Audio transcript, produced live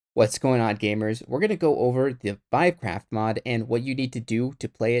What's going on, gamers? We're going to go over the ViveCraft mod and what you need to do to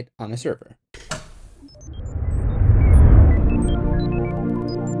play it on a server.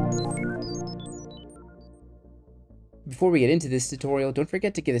 Before we get into this tutorial, don't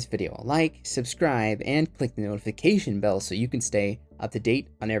forget to give this video a like, subscribe, and click the notification bell so you can stay up to date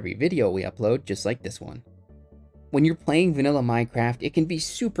on every video we upload, just like this one. When you're playing vanilla Minecraft, it can be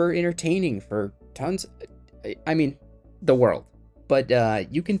super entertaining for the world.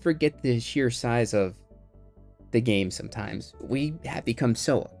 But you can forget the sheer size of the game sometimes. We have become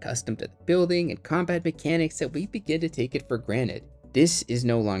so accustomed to the building and combat mechanics that we begin to take it for granted. This is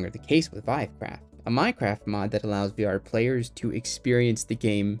no longer the case with ViveCraft, a Minecraft mod that allows VR players to experience the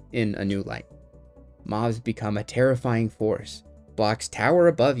game in a new light. Mobs become a terrifying force. Blocks tower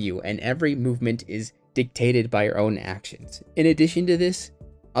above you, and every movement is dictated by your own actions. In addition to this,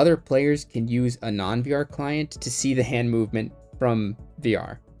 other players can use a non-VR client to see the hand movement from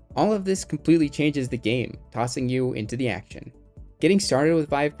VR. All of this completely changes the game, tossing you into the action. Getting started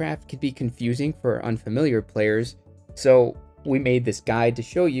with ViveCraft can be confusing for unfamiliar players, so we made this guide to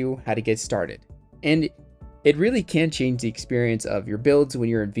show you how to get started. And it really can change the experience of your builds when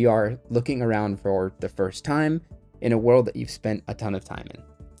you're in VR looking around for the first time in a world that you've spent a ton of time in.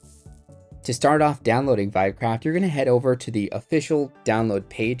 To start off downloading ViveCraft, you're going to head over to the official download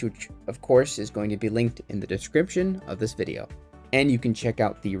page, which of course is going to be linked in the description of this video. And you can check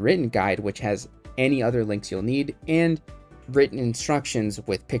out the written guide, which has any other links you'll need and written instructions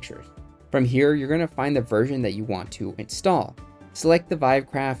with pictures. From here, you're going to find the version that you want to install. Select the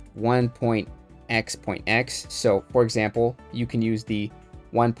ViveCraft 1.x.x. So for example, you can use the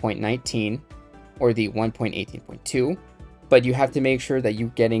 1.19 or the 1.18.2, but you have to make sure that you're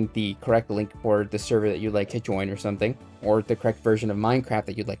getting the correct link for the server that you'd like to join or something, or the correct version of Minecraft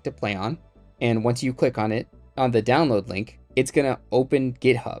that you'd like to play on. And once you click on it, on the download link, it's going to open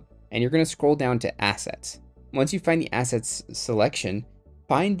GitHub, and you're going to scroll down to assets. Once you find the assets selection,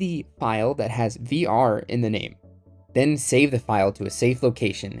 find the file that has VR in the name. Then save the file to a safe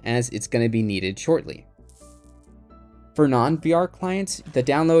location, as it's going to be needed shortly. For non-VR clients, the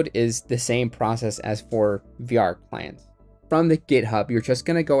download is the same process as for VR clients. From the GitHub, you're just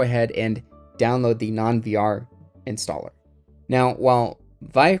going to go ahead and download the non-VR installer. Now, while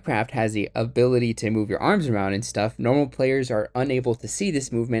ViveCraft has the ability to move your arms around and stuff, normal players are unable to see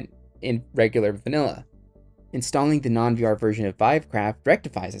this movement in regular vanilla. Installing the non-VR version of ViveCraft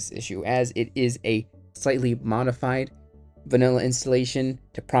rectifies this issue, as it is a slightly modified vanilla installation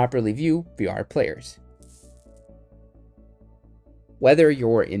to properly view VR players. Whether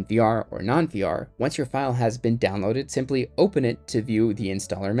you're in VR or non-VR, once your file has been downloaded, simply open it to view the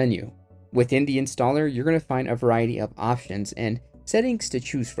installer menu. Within the installer, you're going to find a variety of options and settings to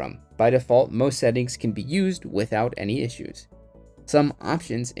choose from. By default, most settings can be used without any issues. Some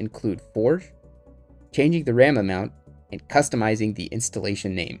options include Forge, changing the RAM amount, and customizing the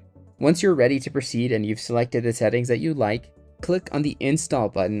installation name. Once you're ready to proceed and you've selected the settings that you like, click on the Install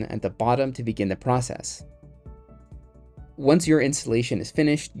button at the bottom to begin the process. Once your installation is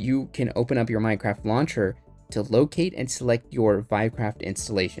finished, you can open up your Minecraft launcher to locate and select your ViveCraft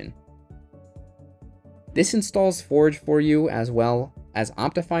installation. This installs Forge for you as well as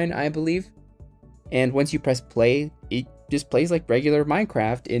Uptime, I believe. And once you press play, it just plays like regular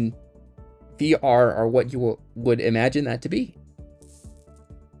Minecraft in VR, or what you would imagine that to be.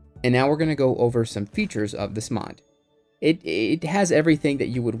 And now we're going to go over some features of this mod. It has everything that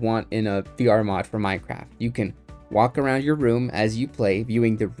you would want in a VR mod for Minecraft. You can walk around your room as you play,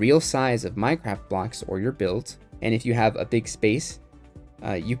 viewing the real size of Minecraft blocks or your builds. And if you have a big space,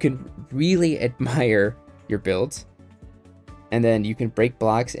 you can really admire your builds. And then you can break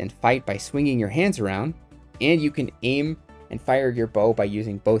blocks and fight by swinging your hands around. And you can aim and fire your bow by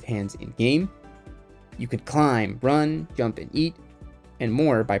using both hands in game. You can climb, run, jump, and eat, and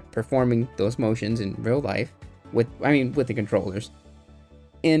more by performing those motions in real life with the controllers.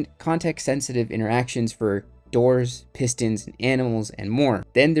 And context-sensitive interactions for doors, pistons, and animals, and more.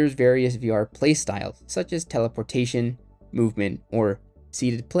 Then there's various VR playstyles, such as teleportation, movement, or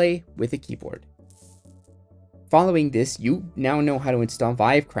seated play with a keyboard. Following this, you now know how to install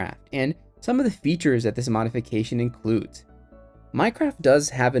ViveCraft, and some of the features that this modification includes. Minecraft does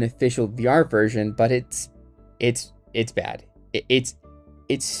have an official VR version, but it's bad. It's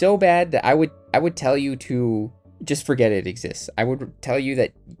so bad that I would tell you to just forget it exists. I would tell you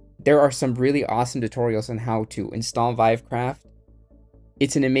that there are some really awesome tutorials on how to install ViveCraft.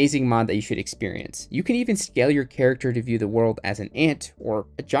 It's an amazing mod that you should experience. You can even scale your character to view the world as an ant or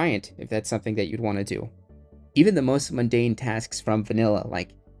a giant if that's something that you'd want to do. Even the most mundane tasks from vanilla, like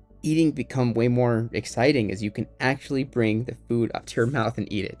eating become way more exciting as you can actually bring the food up to your mouth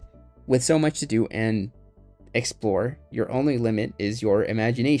and eat it. With so much to do and explore, your only limit is your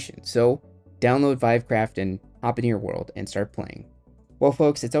imagination. So download ViveCraft and hop into your world and start playing. Well,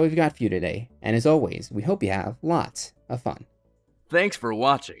 folks, that's all we've got for you today. And as always, we hope you have lots of fun. Thanks for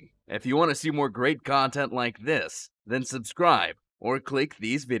watching. If you want to see more great content like this, then subscribe or click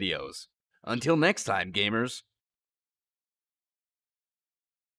these videos. Until next time, gamers.